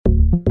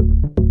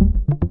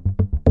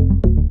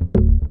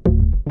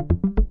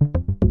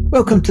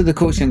Welcome to the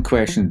Coaching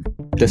Question.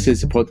 This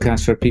is a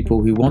podcast for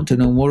people who want to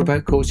know more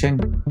about coaching,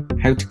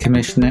 how to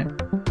commission it,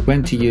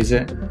 when to use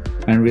it,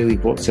 and really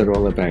what's it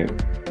all about.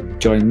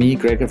 Join me,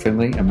 Gregor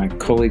Finlay, and my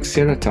colleague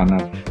Sarah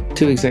Turner,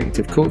 two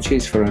executive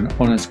coaches, for an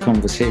honest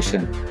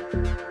conversation.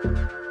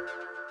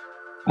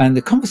 And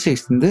the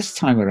conversation this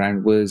time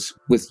around was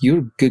with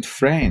your good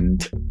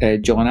friend,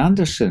 John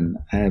Anderson,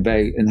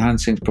 about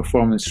enhancing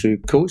performance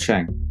through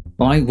coaching.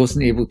 I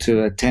wasn't able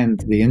to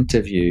attend the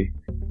interview,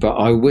 but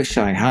I wish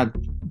I had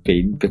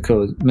been,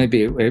 because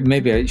maybe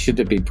I should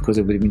have been, because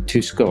it would have been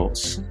two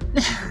Scots.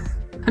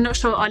 I'm not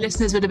sure our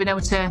listeners would have been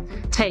able to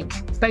take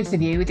both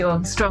of you with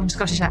your strong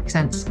Scottish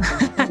accents.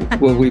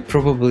 Well, we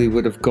probably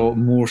would have got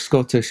more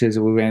Scottish as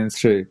we went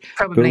through.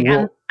 Probably,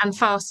 and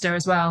faster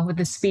as well, with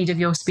the speed of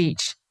your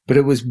speech. But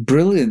it was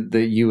brilliant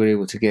that you were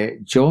able to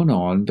get John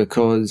on,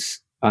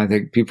 because I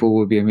think people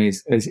would be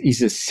amazed.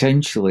 He's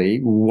essentially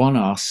won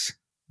us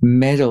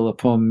medal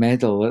upon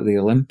medal at the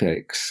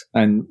Olympics.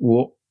 And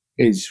what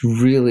is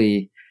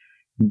really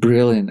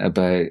brilliant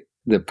about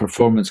the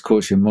performance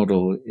coaching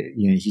model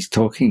he's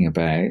talking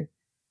about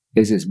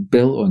is it's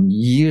built on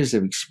years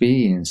of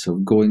experience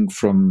of going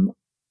from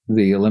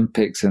the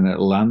Olympics in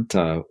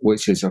Atlanta,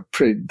 which is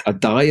a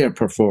dire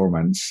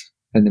performance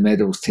in the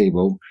medals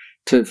table,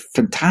 to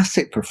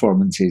fantastic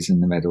performances in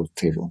the medals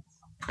table.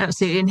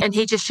 Absolutely. And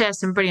he just shares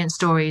some brilliant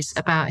stories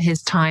about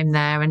his time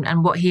there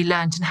and what he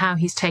learned and how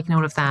he's taken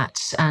all of that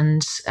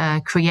and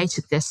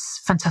created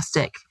this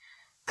fantastic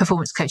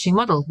performance coaching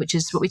model, which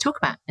is what we talk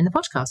about in the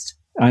podcast.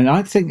 And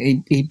I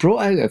think he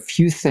brought out a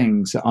few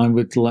things that I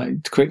would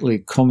like to quickly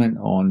comment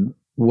on.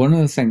 One of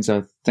the things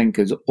I think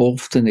is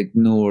often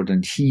ignored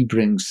and he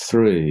brings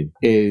through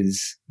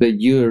is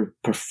that your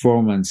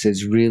performance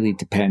is really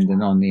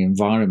dependent on the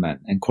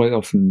environment. And quite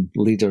often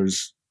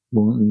leaders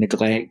will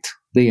neglect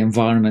the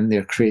environment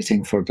they're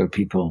creating for their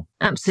people.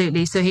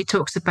 Absolutely. So he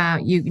talks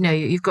about,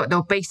 you've got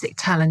your basic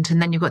talent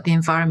and then you've got the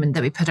environment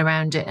that we put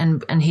around it.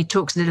 And he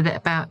talks a little bit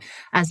about,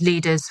 as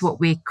leaders, what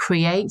we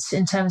create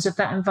in terms of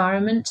that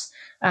environment.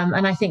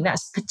 And I think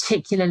that's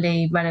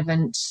particularly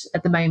relevant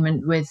at the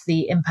moment with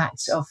the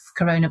impact of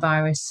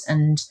coronavirus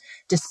and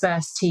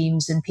dispersed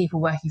teams and people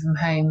working from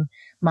home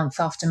month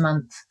after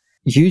month.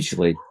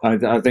 Hugely.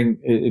 I think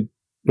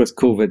with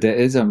COVID, it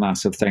is a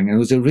massive thing. And it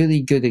was a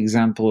really good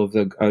example of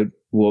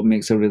what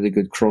makes a really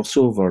good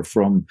crossover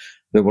from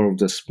the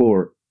world of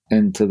sport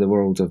into the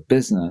world of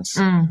business.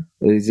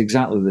 It's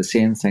exactly the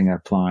same thing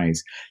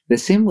applies. The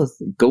same with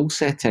goal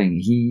setting.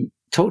 He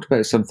talked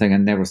about something I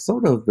never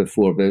thought of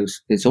before, but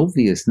it's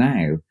obvious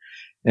now,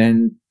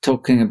 in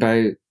talking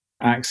about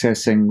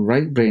accessing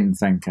right brain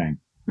thinking.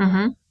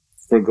 Mm-hmm.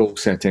 For goal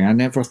setting. I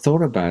never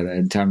thought about it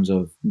in terms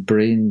of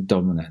brain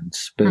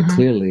dominance, but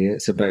clearly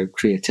it's about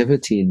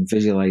creativity and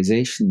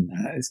visualization.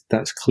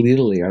 That's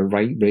clearly a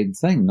right brain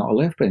thing, not a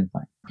left brain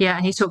thing. Yeah,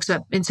 and he talks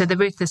about, and so the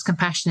ruthless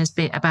compassion is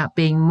about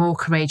being more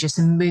courageous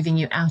and moving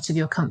you out of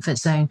your comfort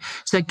zone.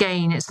 So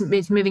again, it's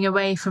moving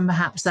away from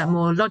perhaps that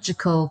more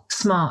logical,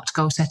 smart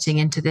goal setting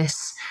into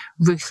this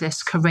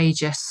ruthless,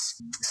 courageous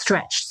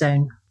stretch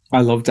zone. I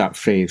love that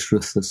phrase,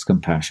 ruthless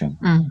compassion.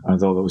 I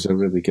thought that was a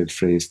really good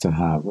phrase to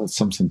have. That's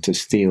something to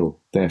steal,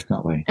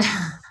 definitely.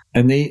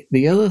 And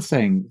the other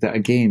thing that,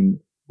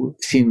 again,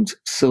 seems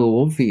so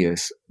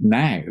obvious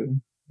now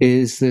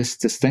is this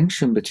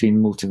distinction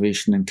between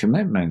motivation and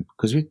commitment,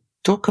 because we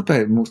talk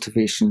about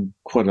motivation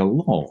quite a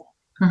lot.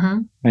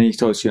 And he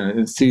talks,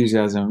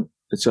 enthusiasm.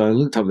 So I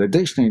looked up the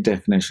dictionary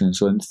definition.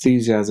 So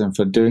enthusiasm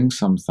for doing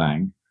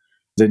something,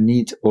 the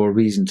need or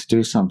reason to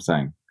do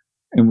something.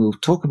 And we'll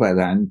talk about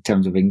that in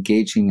terms of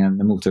engaging and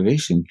the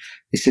motivation.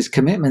 He says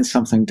commitment's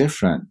something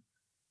different.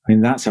 I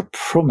mean, that's a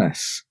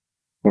promise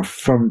or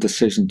firm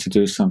decision to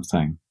do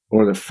something,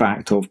 or the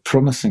fact of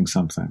promising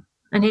something.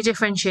 And he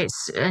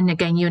differentiates, and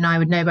again, you and I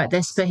would know about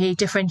this, but he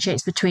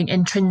differentiates between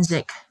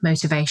intrinsic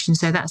motivation.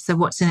 So that's the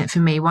what's in it for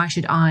me, why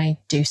should I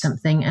do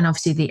something? And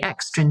obviously the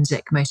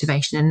extrinsic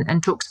motivation,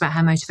 and talks about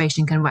how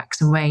motivation can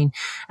wax and wane.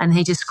 And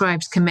he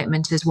describes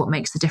commitment as what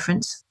makes the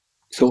difference.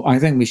 So I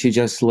think we should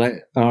just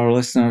let our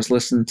listeners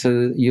listen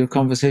to your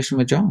conversation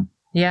with John.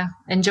 Yeah,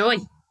 enjoy.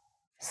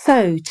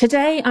 So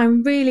today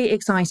I'm really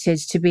excited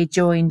to be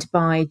joined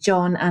by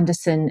John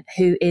Anderson,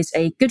 who is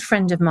a good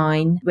friend of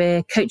mine.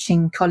 We're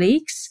coaching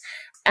colleagues,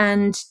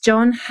 and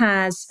John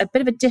has a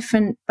bit of a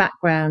different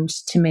background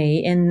to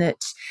me in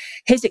that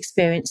his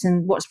experience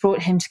and what's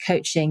brought him to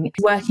coaching,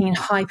 working in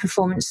high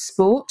performance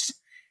sport.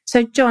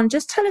 So John,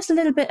 just tell us a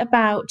little bit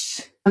about,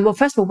 well,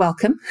 first of all,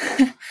 welcome.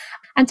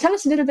 And tell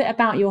us a little bit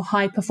about your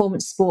high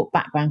performance sport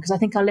background, because I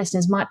think our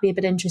listeners might be a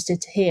bit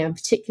interested to hear, and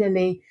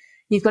particularly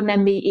you've got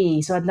an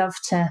MBE. So I'd love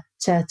to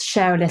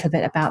share a little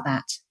bit about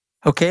that.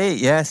 Okay.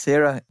 Yeah,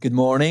 Sarah, good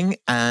morning.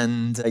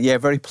 And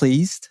very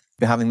pleased to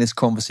be having this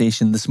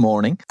conversation this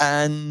morning.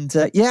 And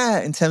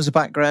in terms of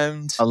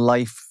background, a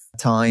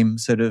lifetime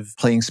sort of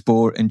playing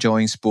sport,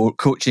 enjoying sport,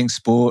 coaching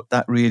sport,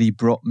 that really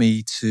brought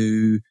me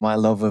to my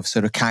love of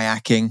sort of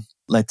kayaking,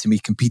 led to me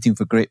competing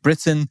for Great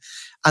Britain,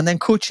 and then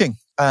coaching.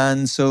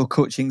 And so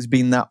coaching's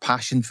been that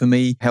passion for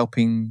me,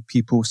 helping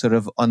people sort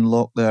of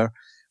unlock their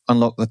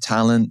unlock the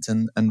talent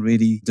and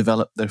really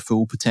develop their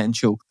full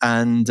potential.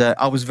 And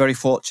I was very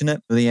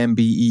fortunate. The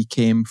MBE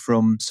came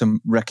from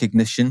some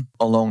recognition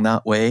along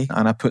that way.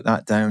 And I put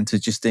that down to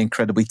just the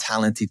incredibly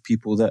talented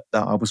people that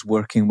I was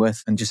working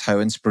with and just how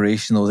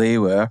inspirational they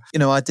were.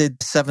 I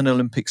did 7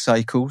 Olympic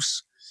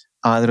cycles,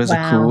 either as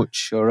a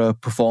coach or a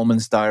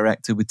performance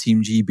director with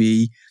Team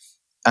GB.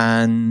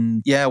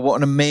 And yeah, what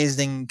an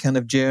amazing kind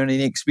of journey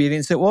and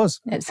experience it was.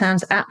 It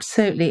sounds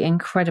absolutely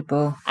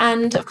incredible.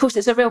 And of course,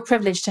 it's a real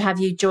privilege to have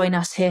you join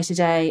us here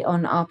today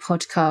on our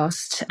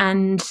podcast.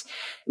 And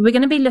we're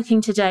going to be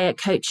looking today at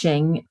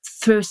coaching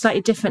through a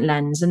slightly different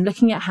lens and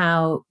looking at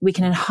how we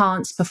can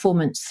enhance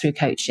performance through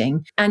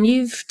coaching. And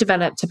you've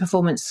developed a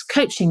performance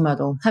coaching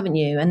model, haven't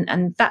you?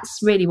 And that's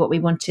really what we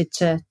wanted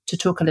to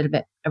talk a little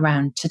bit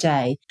around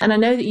today. And I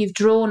know that you've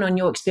drawn on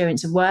your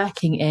experience of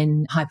working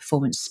in high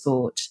performance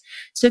sport.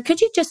 So could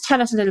you just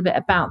tell us a little bit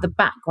about the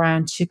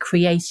background to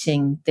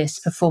creating this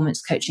performance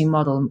coaching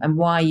model and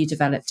why you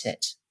developed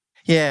it?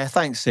 Yeah,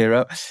 thanks,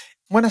 Sarah.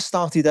 When I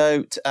started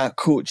out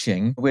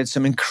coaching, we had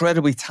some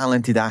incredibly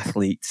talented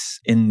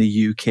athletes in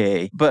the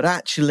UK, but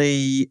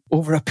actually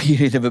over a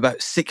period of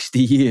about 60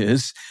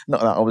 years,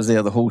 not that I was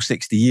there the whole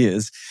 60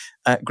 years,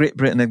 Great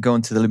Britain had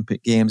gone to the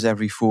Olympic Games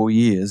every 4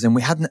 years and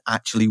we hadn't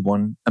actually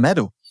won a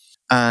medal.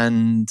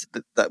 And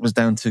that was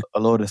down to a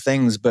lot of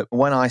things. But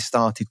when I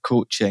started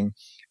coaching,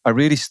 I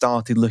really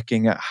started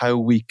looking at how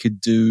we could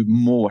do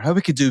more, how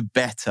we could do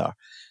better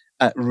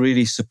at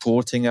really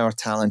supporting our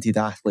talented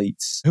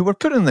athletes who were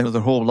putting their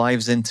whole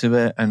lives into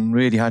it and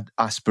really had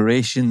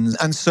aspirations.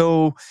 And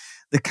so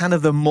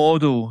the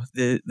model,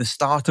 the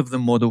start of the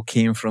model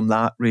came from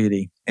that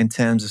really, in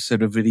terms of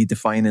sort of really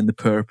defining the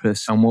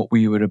purpose and what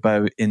we were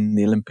about in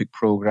the Olympic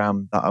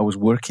program that I was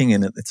working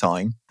in at the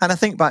time. And I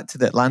think back to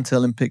the Atlanta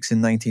Olympics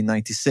in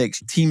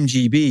 1996, Team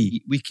GB,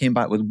 we came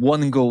back with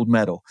 1 gold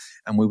medal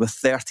and we were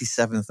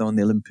 37th on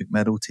the Olympic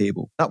medal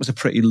table. That was a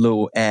pretty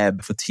low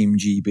ebb for Team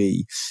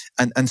GB.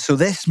 And so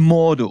this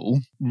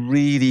model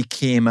really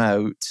came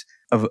out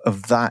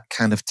of that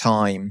kind of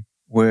time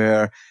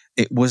where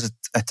it was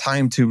a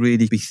time to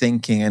really be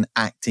thinking and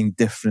acting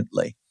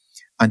differently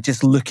and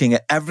just looking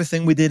at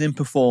everything we did in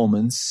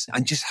performance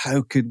and just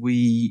how could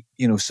we,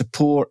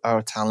 support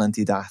our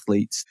talented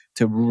athletes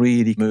to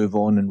really move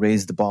on and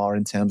raise the bar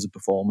in terms of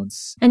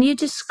performance. And you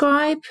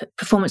describe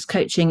performance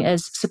coaching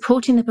as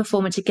supporting the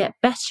performer to get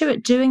better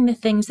at doing the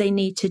things they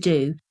need to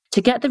do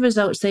to get the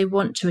results they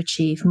want to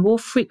achieve more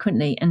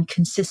frequently and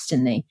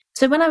consistently.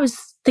 So when I was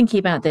thinking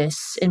about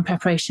this in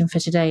preparation for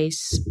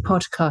today's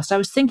podcast, I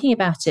was thinking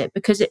about it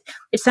because it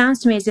sounds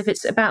to me as if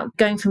it's about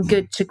going from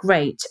good to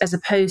great as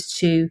opposed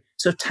to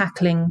sort of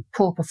tackling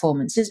poor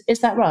performance. Is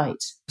that right?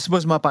 I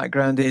suppose my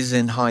background is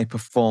in high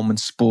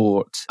performance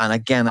sport. And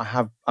again,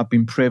 I've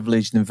been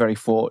privileged and very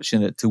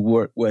fortunate to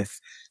work with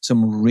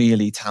some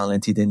really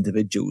talented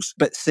individuals.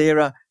 But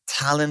Sarah,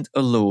 talent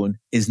alone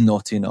is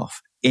not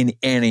enough in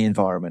any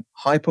environment.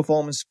 High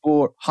performance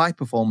sport, high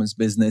performance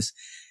business,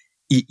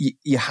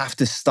 you have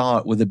to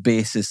start with a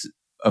basis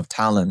of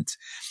talent.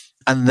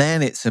 And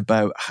then it's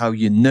about how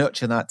you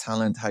nurture that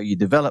talent, how you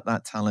develop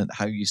that talent,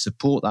 how you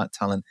support that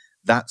talent.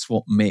 That's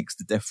what makes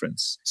the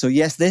difference. So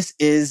yes, this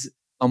is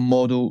a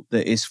model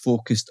that is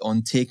focused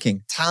on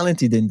taking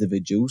talented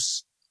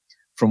individuals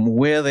from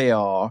where they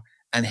are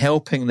and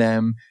helping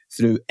them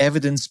through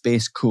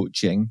evidence-based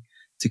coaching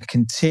to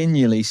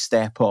continually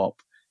step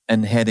up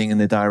and heading in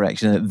the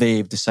direction that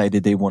they've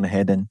decided they want to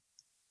head in.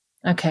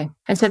 Okay.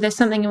 And so there's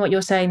something in what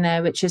you're saying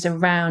there, which is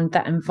around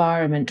that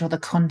environment or the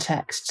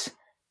context,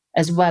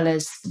 as well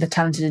as the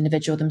talented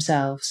individual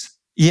themselves.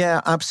 Yeah,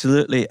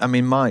 absolutely. I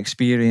mean, my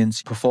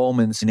experience,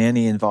 performance in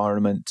any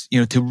environment,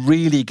 to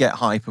really get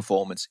high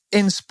performance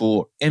in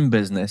sport, in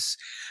business,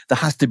 there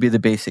has to be the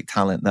basic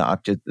talent that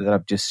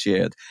I've just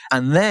shared.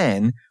 And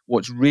then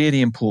what's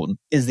really important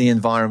is the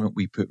environment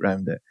we put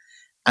around it.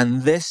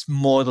 And this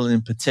model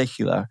in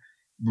particular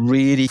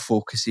really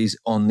focuses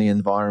on the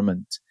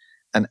environment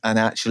and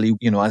actually,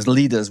 as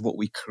leaders, what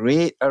we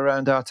create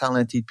around our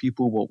talented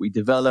people, what we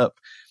develop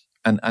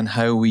and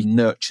how we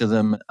nurture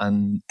them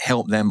and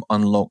help them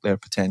unlock their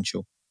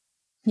potential.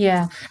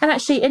 Yeah. And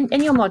actually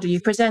in your model,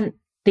 you present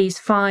these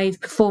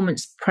 5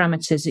 performance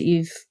parameters that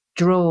you've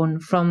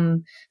drawn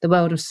from the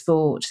world of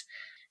sport.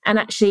 And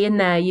actually in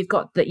there, you've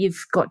got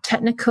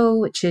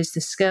technical, which is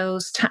the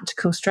skills,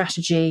 tactical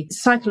strategy,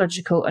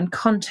 psychological and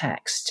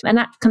context. And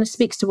that kind of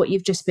speaks to what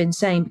you've just been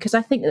saying, because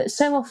I think that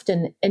so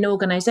often in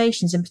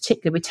organizations in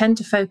particular, we tend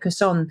to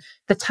focus on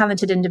the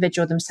talented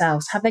individual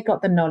themselves. Have they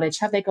got the knowledge?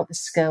 Have they got the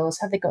skills?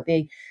 Have they got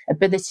the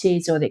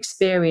abilities or the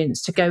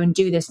experience to go and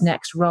do this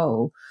next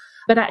role?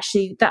 But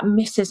actually that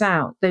misses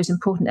out those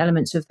important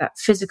elements of that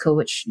physical,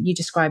 which you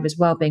describe as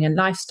well-being and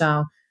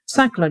lifestyle,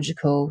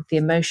 psychological, the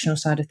emotional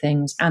side of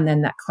things, and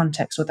then that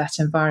context or that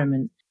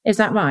environment. Is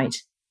that right?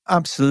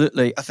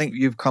 Absolutely. I think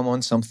you've come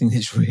on something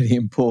that's really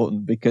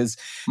important because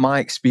my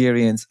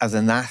experience as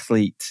an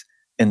athlete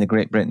in the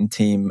Great Britain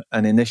team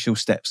and initial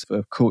steps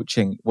of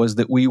coaching was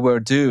that we were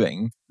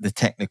doing the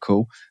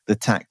technical, the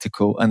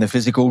tactical and the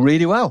physical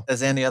really well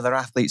as any other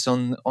athletes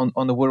on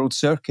the world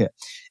circuit.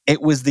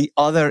 It was the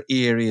other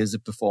areas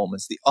of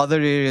performance, the other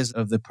areas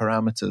of the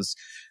parameters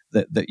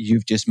that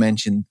you've just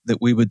mentioned that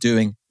we were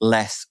doing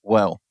less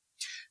well.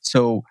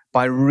 So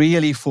by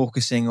really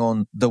focusing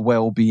on the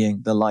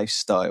well-being, the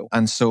lifestyle.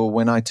 And so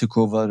when I took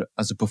over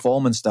as a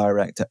performance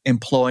director,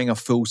 employing a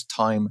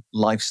full-time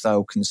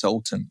lifestyle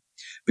consultant,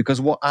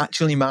 because what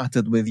actually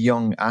mattered with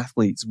young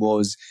athletes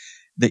was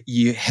that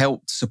you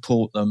helped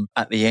support them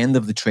at the end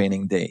of the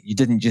training day. You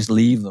didn't just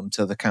leave them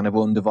to the kind of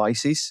own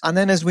devices. And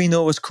then as we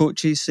know as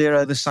coaches,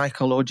 Sarah, the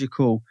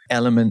psychological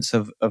elements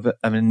of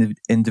an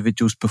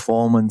individual's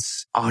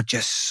performance are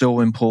just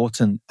so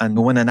important.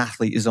 And when an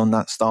athlete is on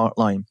that start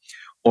line,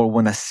 or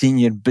when a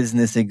senior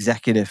business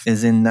executive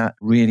is in that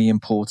really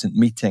important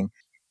meeting,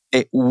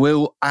 it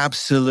will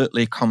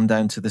absolutely come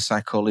down to the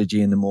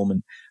psychology in the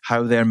moment,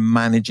 how they're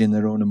managing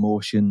their own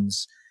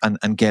emotions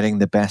and getting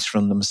the best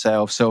from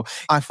themselves. So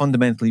I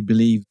fundamentally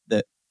believe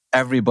that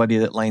everybody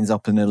that lines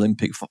up in an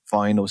Olympic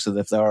final, so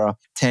that if there are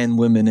 10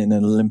 women in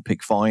an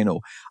Olympic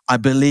final, I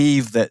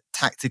believe that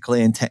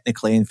tactically and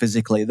technically and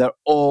physically, they're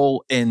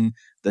all in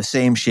the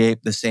same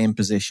shape, the same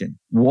position.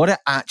 What it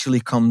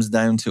actually comes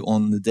down to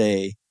on the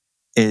day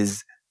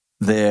is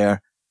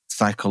their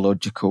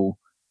psychological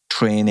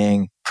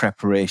training,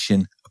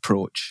 preparation,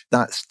 approach.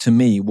 That's to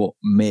me what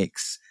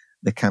makes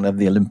the kind of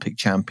the Olympic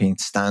champion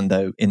stand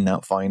out in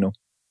that final.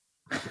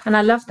 And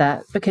I love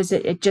that because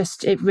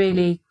it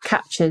really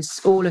captures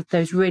all of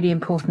those really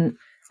important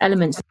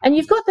elements. And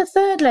you've got the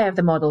third layer of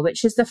the model,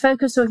 which is the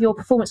focus of your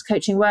performance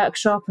coaching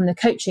workshop and the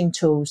coaching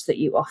tools that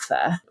you offer.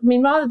 I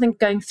mean, rather than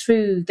going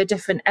through the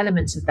different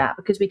elements of that,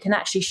 because we can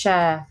actually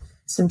share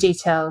some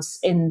details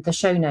in the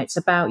show notes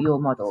about your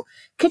model,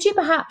 could you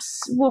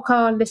perhaps walk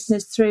our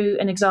listeners through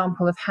an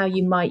example of how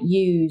you might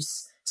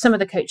use some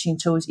of the coaching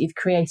tools you've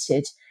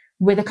created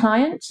with a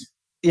client?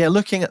 Yeah,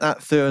 looking at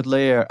that third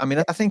layer, I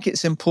mean, I think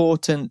it's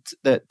important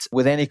that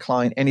with any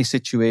client, any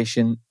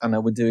situation, and I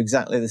would do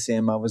exactly the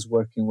same I was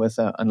working with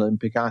an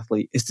Olympic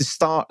athlete, is to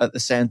start at the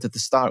center, to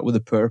start with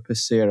a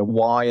purpose, Sarah.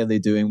 Why are they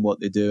doing what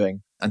they're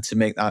doing? And to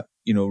make that,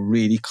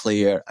 really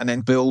clear, and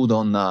then build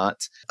on that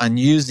and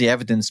use the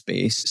evidence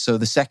base. So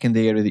the second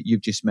area that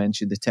you've just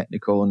mentioned, the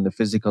technical and the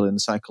physical and the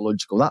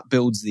psychological, that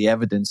builds the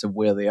evidence of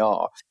where they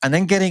are. And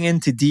then getting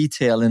into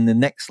detail in the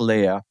next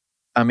layer.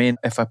 I mean,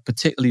 if I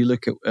particularly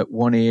look at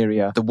one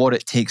area, the what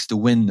it takes to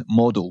win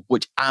model,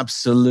 which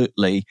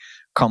absolutely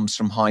comes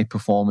from high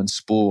performance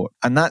sport.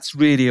 And that's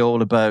really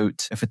all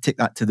about, if I take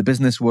that to the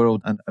business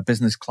world and a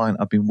business client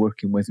I've been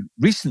working with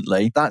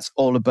recently, that's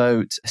all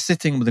about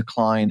sitting with a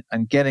client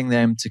and getting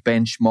them to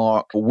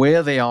benchmark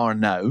where they are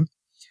now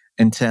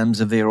in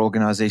terms of their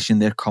organization,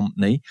 their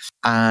company,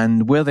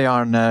 and where they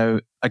are now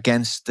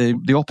against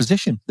the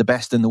opposition, the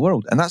best in the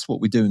world. And that's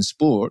what we do in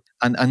sport.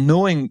 And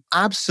knowing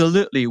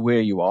absolutely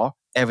where you are,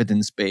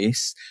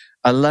 evidence-based,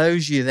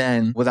 allows you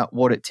then, with that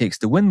what it takes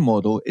to win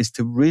model, is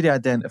to really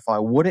identify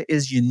what it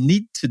is you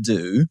need to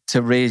do to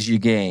raise your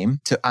game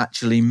to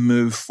actually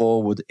move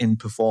forward in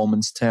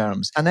performance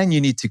terms. And then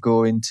you need to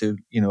go into,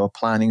 a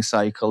planning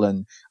cycle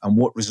and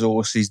what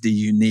resources do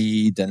you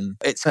need? And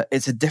it's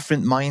a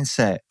different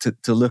mindset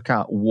to look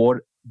at what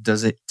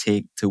does it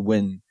take to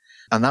win.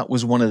 And that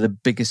was one of the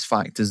biggest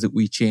factors that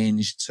we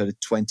changed sort of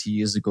 20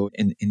 years ago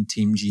in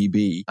Team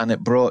GB. And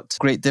it brought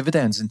great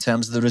dividends in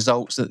terms of the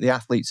results that the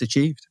athletes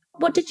achieved.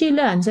 What did you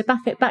learn? So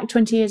back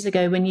 20 years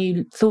ago, when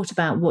you thought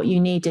about what you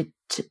needed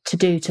to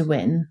do to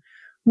win,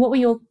 what were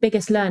your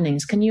biggest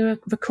learnings? Can you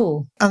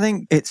recall? I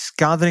think it's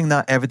gathering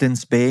that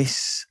evidence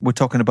base. We're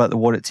talking about the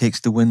what it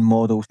takes to win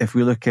model. If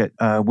we look at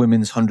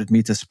women's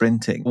 100-meter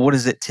sprinting, what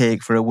does it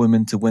take for a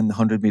woman to win the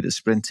 100-meter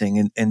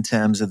sprinting in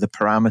terms of the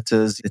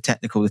parameters, the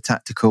technical, the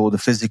tactical, the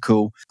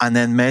physical, and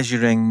then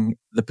measuring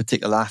the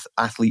particular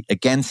athlete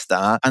against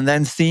that and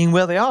then seeing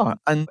where they are.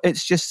 And it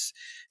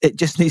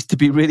just needs to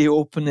be really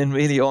open and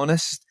really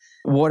honest.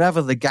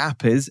 Whatever the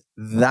gap is,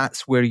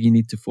 that's where you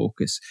need to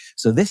focus.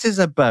 So this is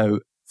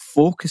about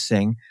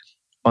focusing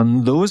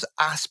on those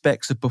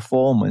aspects of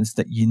performance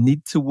that you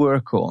need to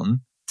work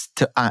on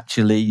to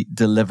actually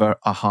deliver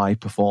a high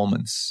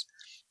performance.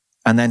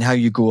 And then how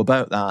you go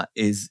about that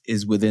is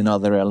within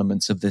other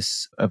elements of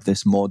this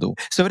model.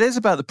 So it is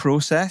about the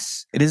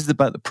process. It is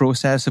about the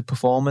process of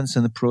performance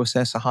and the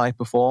process of high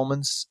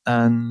performance.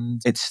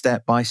 And it's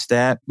step by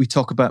step. We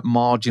talk about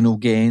marginal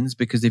gains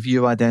because if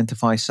you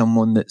identify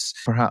someone that's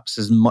perhaps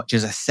as much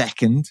as a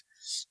second,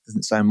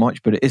 doesn't sound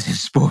much, but it is in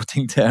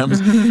sporting terms,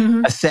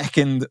 a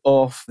second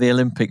off the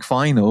Olympic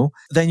final,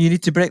 then you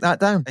need to break that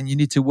down and you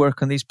need to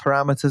work on these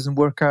parameters and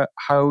work out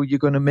how you're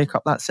going to make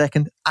up that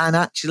second. And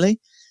actually,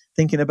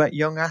 thinking about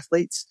young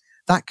athletes,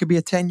 that could be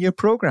a 10-year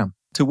program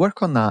to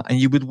work on that. And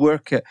you would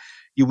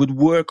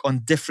work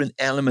on different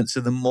elements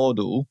of the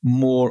model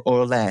more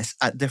or less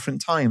at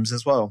different times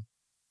as well.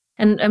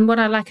 And what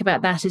I like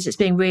about that is it's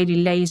being really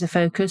laser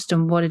focused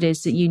on what it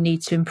is that you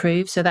need to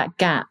improve. So that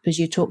gap, as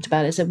you talked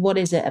about, is what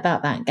is it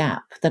about that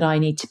gap that I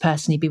need to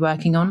personally be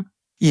working on?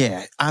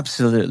 Yeah,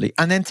 absolutely.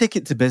 And then take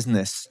it to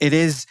business. It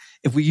is,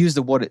 if we use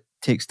the what it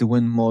takes to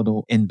win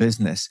model in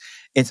business,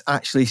 it's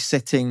actually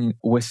sitting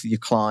with your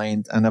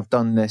client. And I've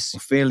done this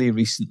fairly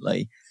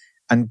recently,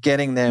 and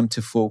getting them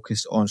to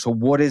focus on, so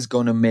what is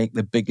going to make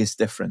the biggest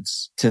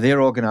difference to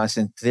their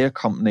organization, to their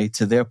company,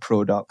 to their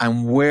product,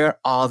 and where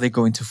are they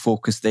going to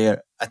focus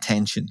their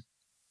attention?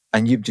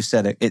 And you've just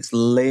said it, it's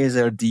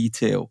laser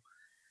detail.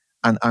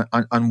 And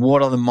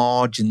what are the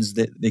margins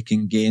that they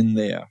can gain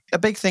there? A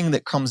big thing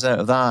that comes out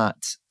of that,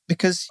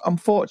 because I'm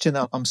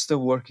fortunate, I'm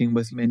still working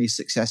with many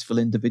successful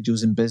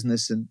individuals in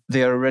business, and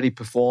they're already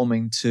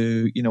performing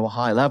to, a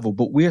high level,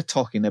 but we're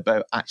talking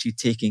about actually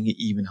taking it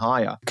even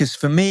higher. Because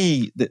for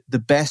me, the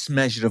best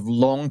measure of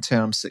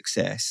long-term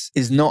success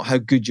is not how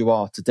good you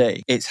are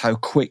today. It's how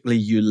quickly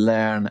you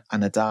learn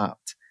and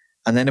adapt.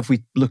 And then if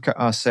we look at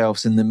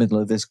ourselves in the middle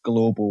of this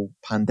global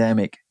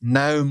pandemic,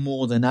 now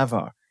more than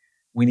ever,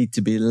 we need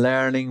to be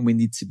learning, we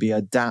need to be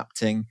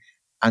adapting,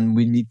 and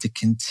we need to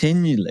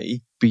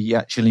continually be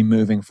actually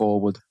moving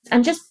forward.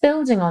 And just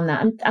building on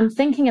that, I'm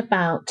thinking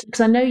about,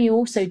 because I know you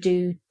also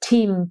do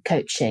team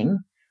coaching.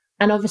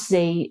 And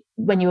obviously,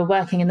 when you were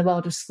working in the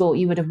world of sport,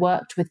 you would have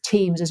worked with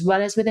teams as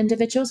well as with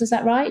individuals. Is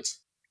that right?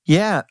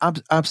 Yeah,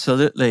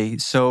 absolutely.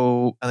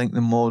 So I think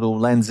the model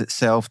lends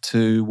itself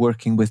to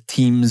working with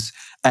teams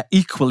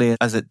equally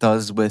as it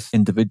does with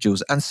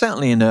individuals. And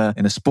certainly in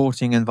a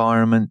sporting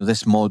environment,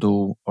 this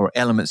model or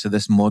elements of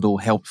this model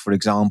helped, for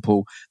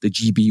example, the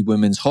GB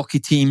women's hockey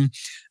team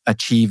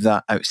achieve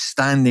that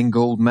outstanding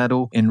gold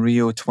medal in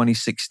Rio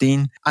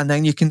 2016. And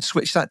then you can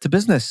switch that to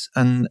business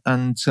and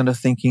sort of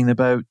thinking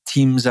about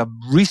teams have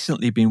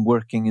recently been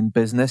working in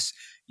business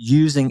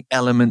using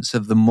elements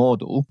of the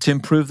model to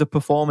improve the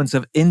performance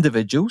of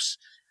individuals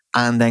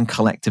and then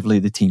collectively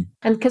the team.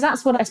 And because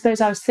that's what I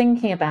suppose I was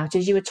thinking about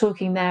as you were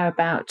talking there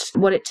about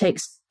what it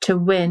takes to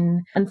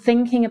win, and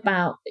thinking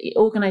about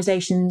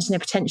organizations,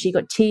 potentially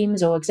you've got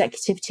teams or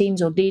executive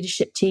teams or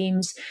leadership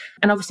teams.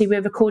 And obviously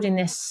we're recording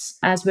this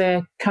as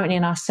we're currently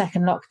in our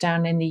second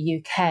lockdown in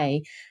the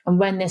UK. And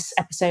when this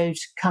episode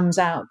comes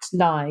out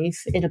live,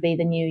 it'll be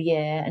the new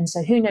year. And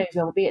so who knows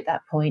where we'll be at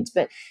that point.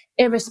 But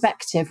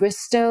irrespective, we're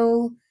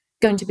still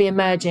going to be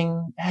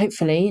emerging,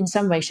 hopefully, in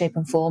some way, shape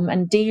and form,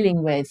 and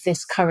dealing with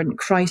this current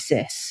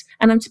crisis.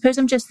 And I suppose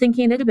I'm just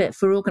thinking a little bit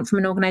from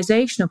an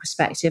organisational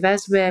perspective,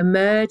 as we're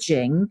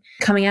emerging,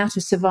 coming out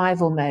of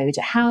survival mode,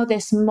 how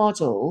this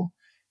model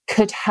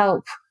could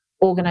help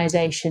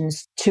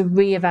organisations to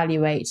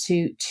reevaluate,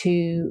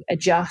 to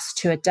adjust,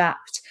 to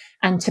adapt,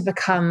 and to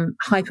become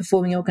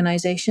high-performing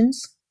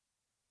organisations.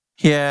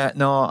 Yeah,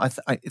 no, I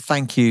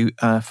thank you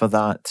for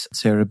that,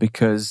 Sarah,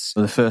 because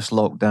the first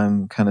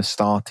lockdown kind of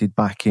started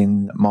back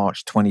in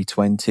March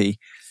 2020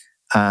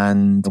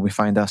 and we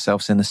find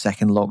ourselves in the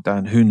second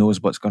lockdown. Who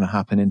knows what's going to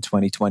happen in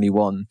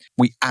 2021?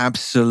 We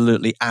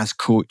absolutely, as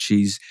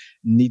coaches,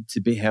 need to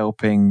be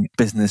helping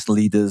business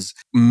leaders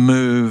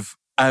move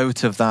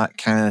out of that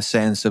kind of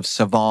sense of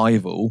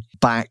survival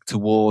back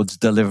towards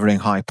delivering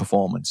high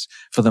performance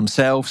for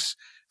themselves,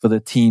 for their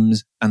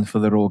teams and for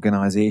their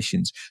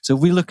organizations. So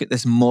if we look at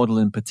this model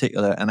in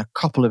particular and a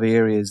couple of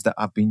areas that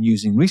I've been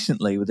using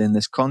recently within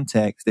this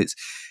context,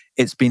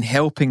 it's been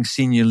helping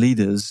senior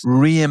leaders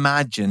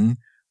reimagine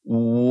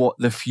what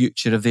the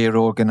future of their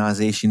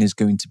organization is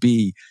going to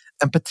be.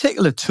 And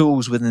particular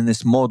tools within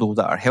this model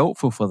that are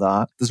helpful for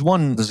that.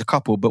 There's a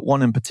couple, but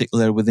one in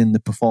particular within the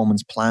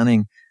performance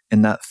planning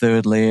in that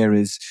third layer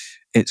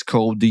it's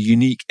called the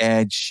Unique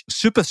Edge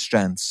Super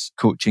Strengths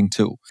coaching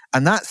tool.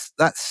 And that's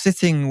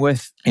sitting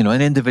with,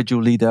 an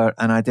individual leader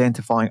and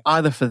identifying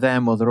either for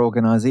them or their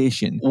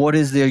organization, what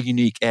is their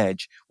unique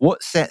edge?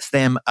 What sets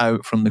them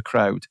out from the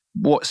crowd?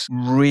 What's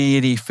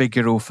really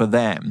figural for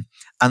them?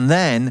 And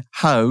then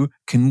how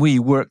can we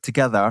work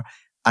together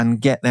and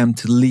get them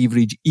to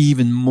leverage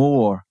even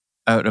more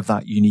out of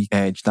that unique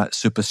edge, that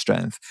super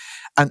strength?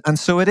 And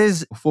so it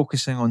is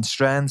focusing on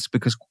strengths,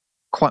 because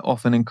quite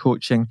often in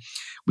coaching,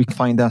 we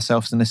find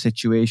ourselves in a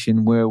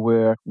situation where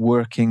we're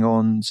working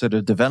on sort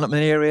of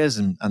development areas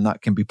and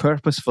that can be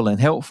purposeful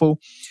and helpful.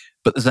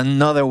 But there's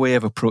another way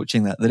of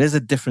approaching that. There is a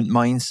different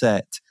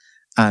mindset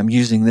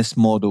using this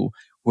model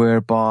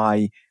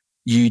whereby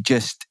you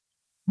just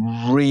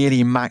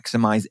really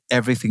maximize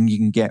everything you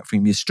can get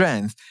from your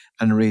strength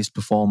and raise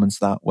performance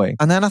that way.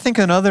 And then I think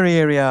another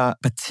area,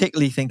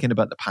 particularly thinking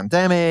about the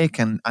pandemic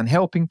and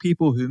helping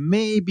people who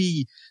may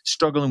be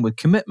struggling with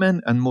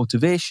commitment and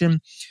motivation,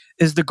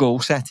 is the goal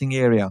setting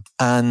area.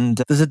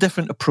 And there's a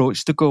different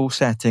approach to goal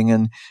setting.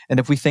 And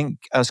if we think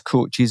as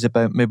coaches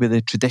about maybe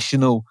the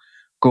traditional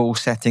goal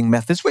setting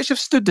methods, which have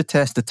stood the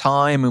test of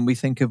time, and we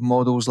think of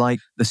models like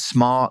the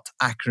SMART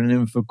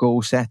acronym for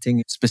goal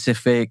setting,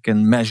 specific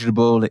and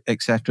measurable,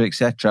 etc.,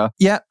 etc.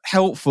 Yeah,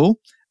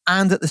 helpful.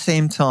 And at the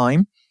same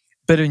time,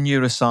 bit of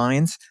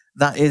neuroscience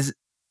that is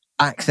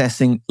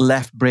accessing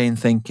left brain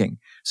thinking.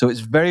 So it's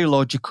very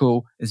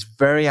logical, it's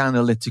very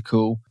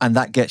analytical, and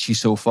that gets you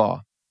so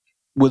far.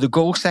 With the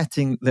goal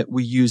setting that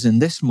we use in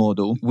this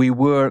model, we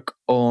work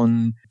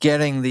on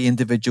getting the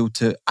individual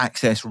to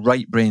access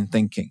right brain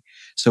thinking.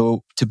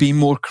 So to be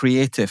more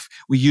creative,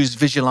 we use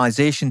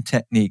visualization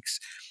techniques.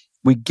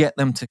 We get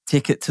them to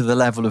take it to the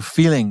level of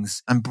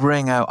feelings and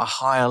bring out a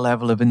higher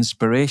level of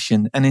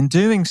inspiration. And in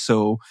doing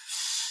so,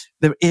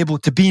 they're able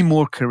to be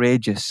more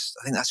courageous.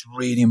 I think that's a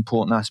really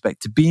important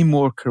aspect, to be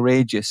more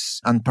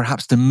courageous and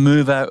perhaps to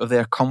move out of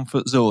their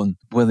comfort zone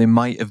where they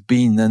might have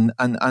been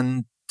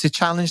and to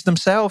challenge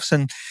themselves.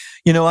 And,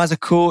 as a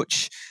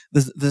coach,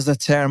 there's a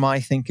term I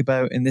think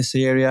about in this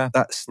area,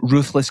 that's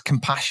ruthless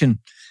compassion.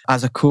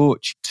 As a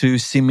coach, two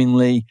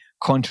seemingly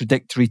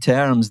contradictory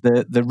terms,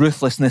 the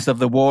ruthlessness of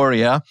the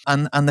warrior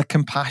and the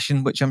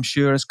compassion, which I'm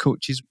sure as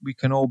coaches we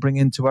can all bring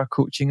into our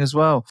coaching as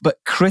well. But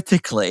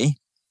critically,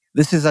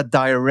 this is a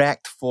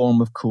direct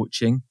form of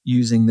coaching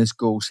using this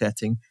goal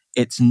setting.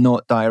 It's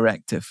not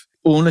directive.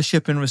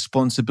 Ownership and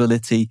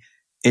responsibility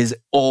is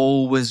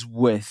always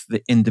with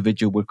the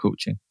individual we're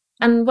coaching.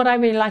 And what I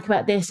really like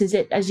about this is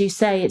it, as you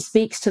say, it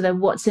speaks to the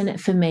what's in it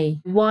for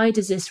me. Why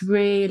does this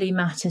really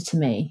matter to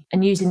me?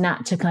 And using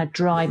that to kind of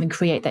drive and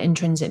create that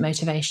intrinsic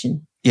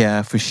motivation.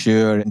 Yeah, for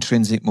sure.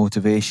 Intrinsic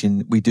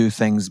motivation. We do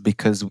things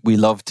because we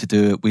love to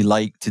do it. We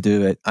like to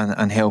do it,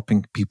 and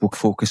helping people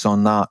focus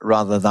on that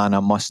rather than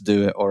I must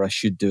do it or I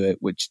should do it,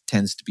 which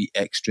tends to be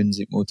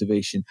extrinsic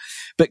motivation.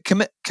 But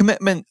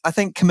commitment, I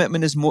think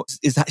commitment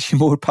is actually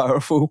more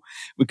powerful.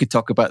 We could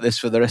talk about this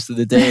for the rest of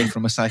the day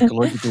from a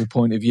psychological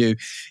point of view.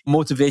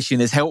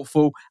 Motivation is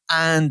helpful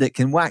and it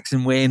can wax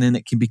and wane and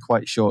it can be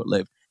quite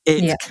short-lived.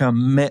 It's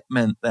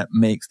commitment that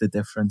makes the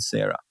difference,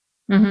 Sarah.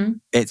 Mm-hmm.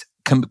 It's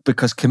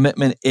because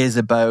commitment is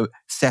about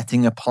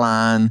setting a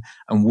plan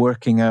and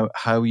working out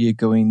how you're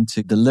going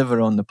to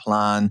deliver on the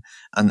plan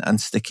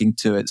and sticking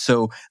to it.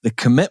 So the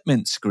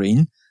commitment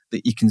screen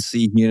that you can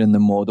see here in the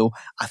model,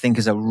 I think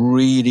is a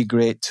really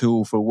great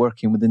tool for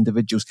working with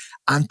individuals.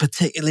 And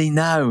particularly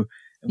now,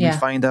 we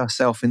find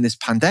ourselves in this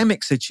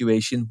pandemic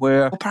situation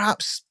where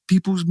perhaps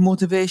people's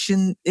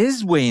motivation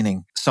is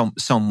waning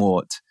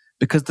somewhat,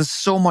 because there's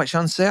so much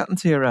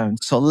uncertainty around.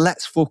 So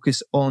let's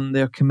focus on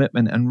their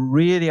commitment and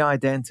really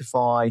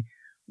identify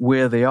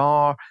where they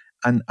are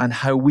and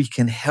how we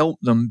can help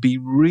them be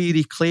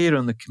really clear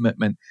on the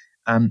commitment,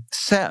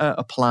 set out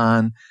a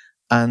plan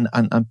and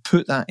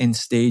put that in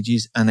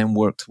stages and then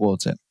work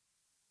towards it.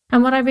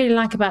 And what I really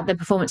like about the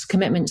performance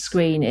commitment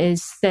screen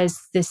is there's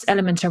this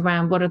element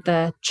around what are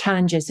the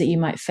challenges that you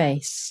might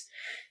face.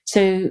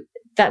 So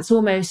that's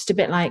almost a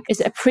bit like,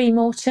 is it a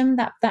pre-mortem,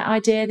 that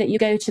idea that you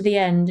go to the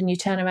end and you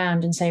turn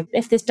around and say,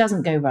 if this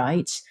doesn't go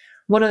right,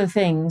 what are the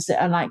things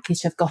that are likely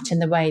to have got in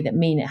the way that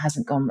mean it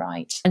hasn't gone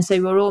right? And so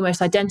we're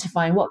almost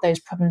identifying what those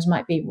problems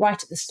might be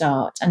right at the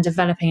start and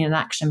developing an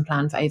action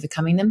plan for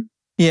overcoming them.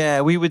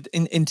 Yeah, we would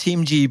in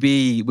Team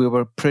GB, we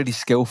were pretty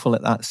skillful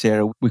at that,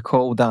 Sarah. We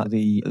called that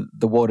the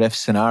what if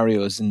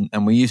scenarios,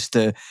 and we used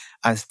to,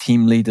 as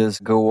team leaders,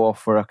 go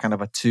off for a kind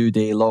of a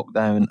 2-day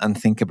lockdown and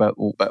think about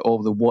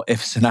all the what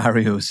if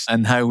scenarios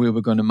and how we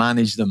were going to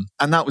manage them.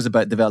 And that was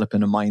about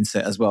developing a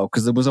mindset as well,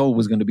 because there was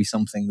always going to be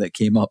something that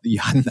came up that you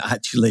hadn't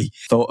actually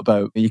thought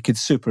about. You could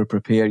super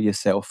prepare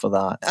yourself for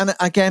that. And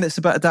again, it's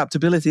about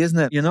adaptability, isn't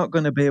it? You're not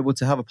going to be able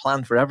to have a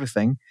plan for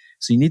everything.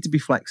 So you need to be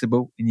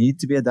flexible, you need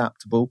to be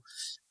adaptable,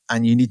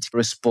 and you need to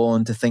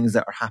respond to things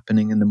that are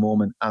happening in the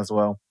moment as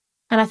well.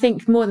 And I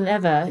think more than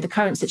ever, the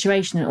current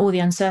situation and all the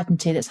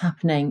uncertainty that's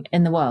happening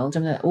in the world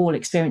and that we're all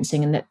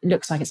experiencing and that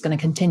looks like it's going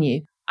to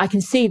continue, I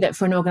can see that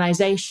for an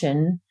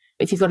organisation,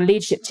 if you've got a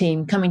leadership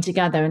team coming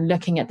together and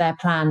looking at their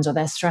plans or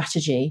their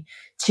strategy,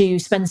 to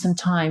spend some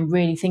time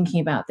really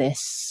thinking about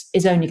this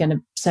is only going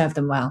to serve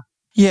them well.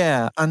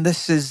 Yeah, and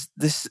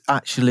this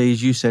actually,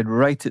 as you said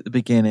right at the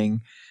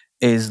beginning,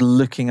 is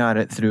looking at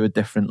it through a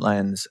different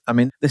lens. I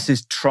mean, this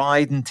is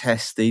tried and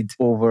tested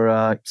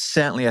over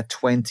certainly a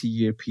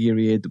 20-year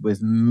period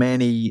with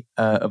many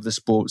of the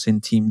sports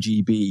in Team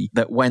GB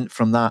that went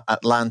from that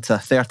Atlanta,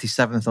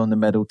 37th on the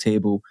medal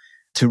table,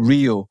 to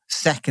Rio,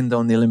 2nd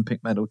on the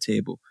Olympic medal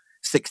table,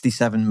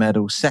 67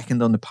 medals,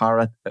 2nd on the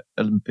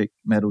Paralympic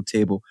medal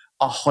table,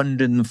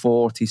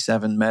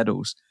 147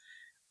 medals.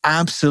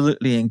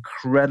 Absolutely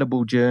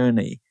incredible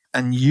journey.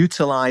 And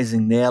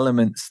utilizing the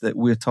elements that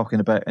we're talking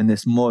about in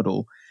this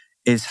model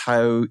is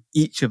how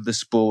each of the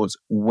sports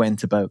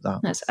went about that.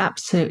 That's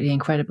absolutely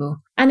incredible.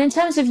 And in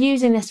terms of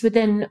using this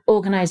within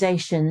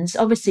organizations,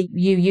 obviously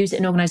you use it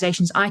in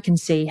organizations. I can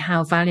see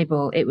how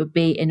valuable it would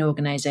be in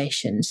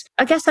organizations.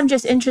 I guess I'm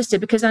just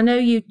interested because I know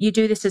you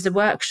do this as a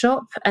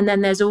workshop, and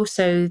then there's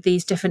also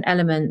these different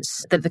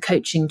elements that the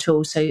coaching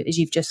tool. So as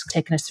you've just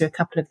taken us through a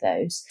couple of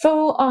those.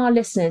 For our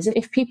listeners,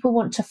 if people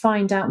want to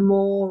find out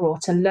more or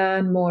to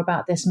learn more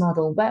about this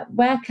model,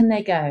 where can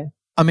they go?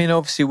 I mean,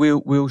 obviously,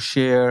 we'll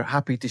share,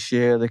 happy to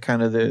share the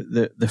kind of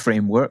the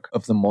framework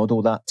of the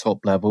model, that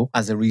top level,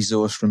 as a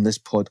resource from this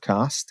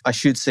podcast. I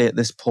should say at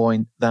this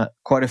point that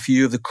quite a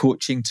few of the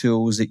coaching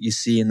tools that you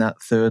see in that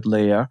third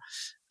layer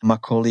my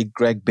colleague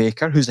Greg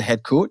Baker, who's a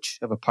head coach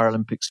of a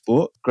Paralympic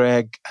sport.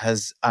 Greg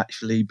has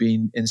actually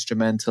been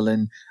instrumental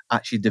in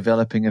actually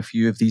developing a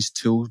few of these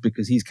tools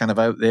because he's kind of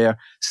out there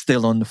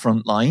still on the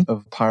front line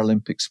of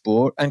Paralympic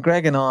sport. And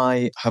Greg and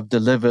I have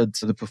delivered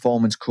the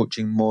performance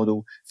coaching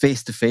model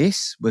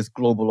face-to-face with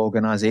global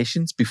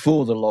organizations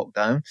before the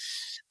lockdown.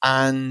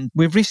 And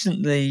we've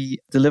recently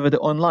delivered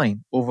it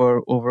online over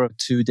a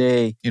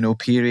 2-day,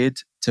 period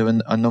to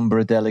a number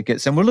of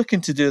delegates. And we're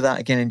looking to do that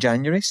again in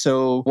January.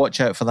 So watch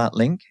out for that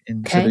link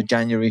in sort of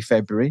January,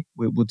 February.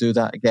 We'll do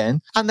that again.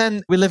 And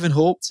then we live in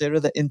hope, Sarah,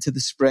 that into the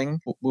spring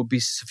we'll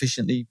be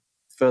sufficiently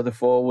further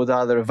forward,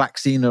 either a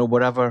vaccine or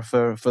whatever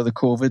for the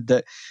COVID,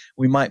 that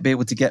we might be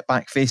able to get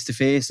back face to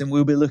face, and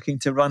we'll be looking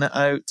to run it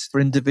out for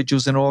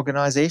individuals and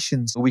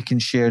organizations. We can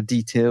share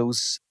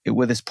details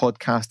with this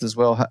podcast as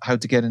well, how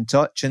to get in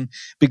touch, and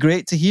be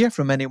great to hear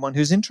from anyone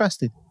who's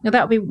interested. No,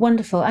 that would be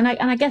wonderful. And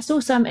I guess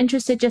also I'm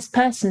interested just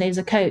personally as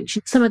a coach,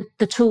 some of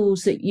the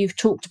tools that you've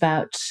talked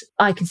about,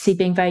 I can see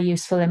being very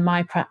useful in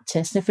my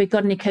practice. And if we've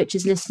got any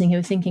coaches listening who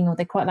are thinking, oh,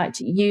 they quite like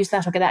to use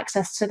that or get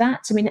access to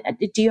that, I mean,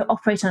 do you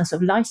operate on a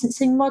sort of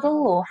licensing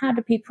model, or how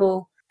do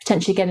people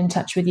potentially get in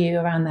touch with you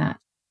around that?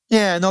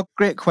 Yeah, no,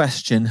 great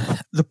question.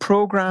 The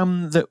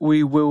program that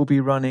we will be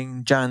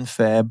running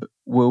Jan-Feb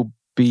will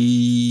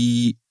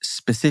be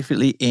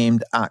specifically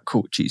aimed at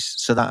coaches.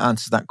 So that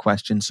answers that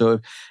question. So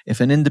if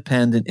an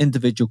independent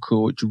individual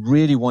coach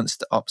really wants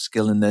to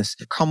upskill in this,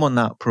 come on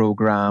that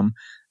program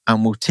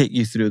and we'll take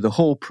you through the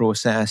whole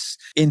process,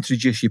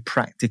 introduce you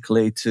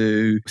practically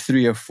to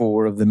 3 or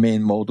 4 of the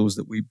main models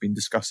that we've been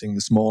discussing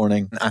this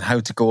morning and how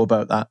to go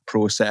about that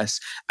process,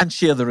 and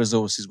share the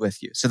resources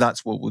with you. So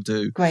that's what we'll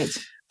do. Great.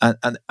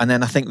 And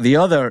then I think the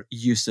other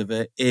use of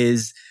it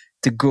is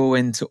to go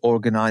into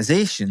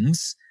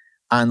organizations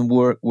and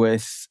work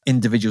with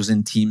individuals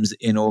and teams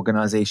in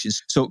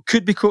organizations. So it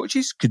could be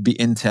coaches, could be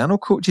internal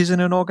coaches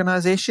in an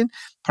organization.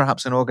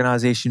 Perhaps an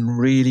organization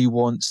really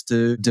wants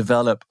to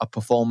develop a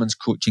performance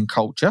coaching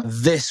culture.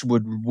 This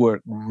would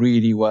work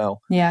really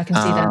well. Yeah, I can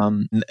see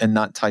that. In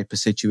that type of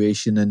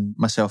situation. And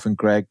myself and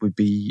Greg would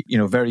be,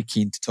 very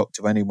keen to talk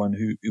to anyone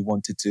who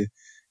wanted to,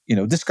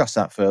 discuss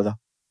that further.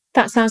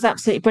 That sounds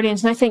absolutely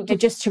brilliant. And I think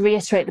just to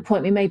reiterate the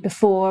point we made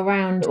before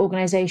around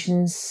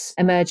organisations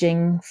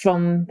emerging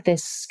from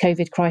this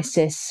COVID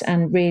crisis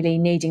and really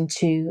needing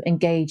to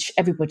engage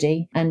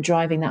everybody and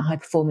driving that high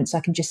performance, I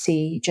can just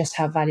see just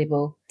how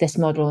valuable this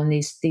model and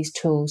these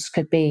tools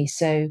could be.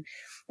 So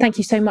thank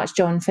you so much,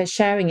 John, for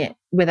sharing it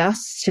with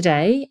us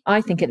today. I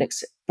think it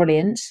looks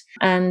brilliant.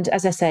 And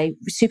as I say,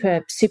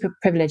 super, super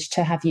privileged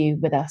to have you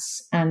with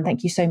us. And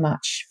thank you so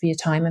much for your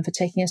time and for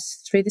taking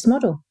us through this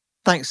model.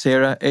 Thanks,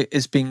 Sarah.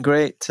 It's been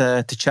great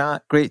to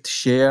chat, great to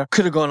share.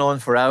 Could have gone on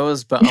for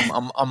hours, but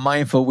I'm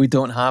mindful we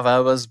don't have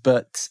hours.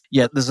 But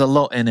yeah, there's a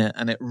lot in it,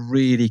 and it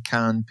really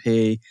can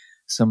pay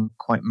some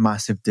quite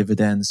massive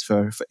dividends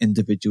for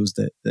individuals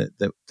that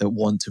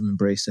want to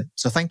embrace it.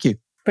 So thank you.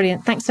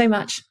 Brilliant. Thanks so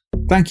much.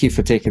 Thank you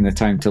for taking the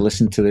time to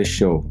listen to this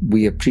show.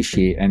 We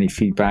appreciate any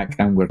feedback,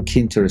 and we're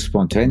keen to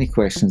respond to any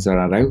questions that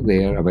are out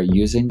there about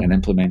using and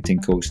implementing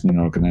coaching in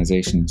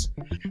organisations.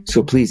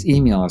 So please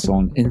email us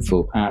on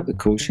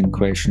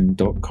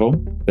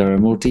info@thecoachingquestion.com. There are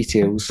more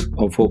details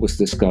of what was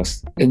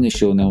discussed in the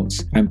show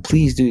notes, and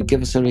please do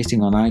give us a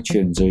rating on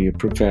iTunes or your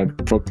preferred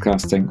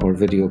podcasting or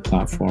video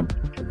platform.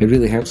 It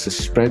really helps us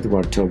spread the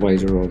word to a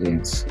wider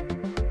audience.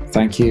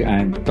 Thank you,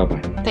 and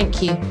bye-bye.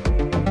 Thank you.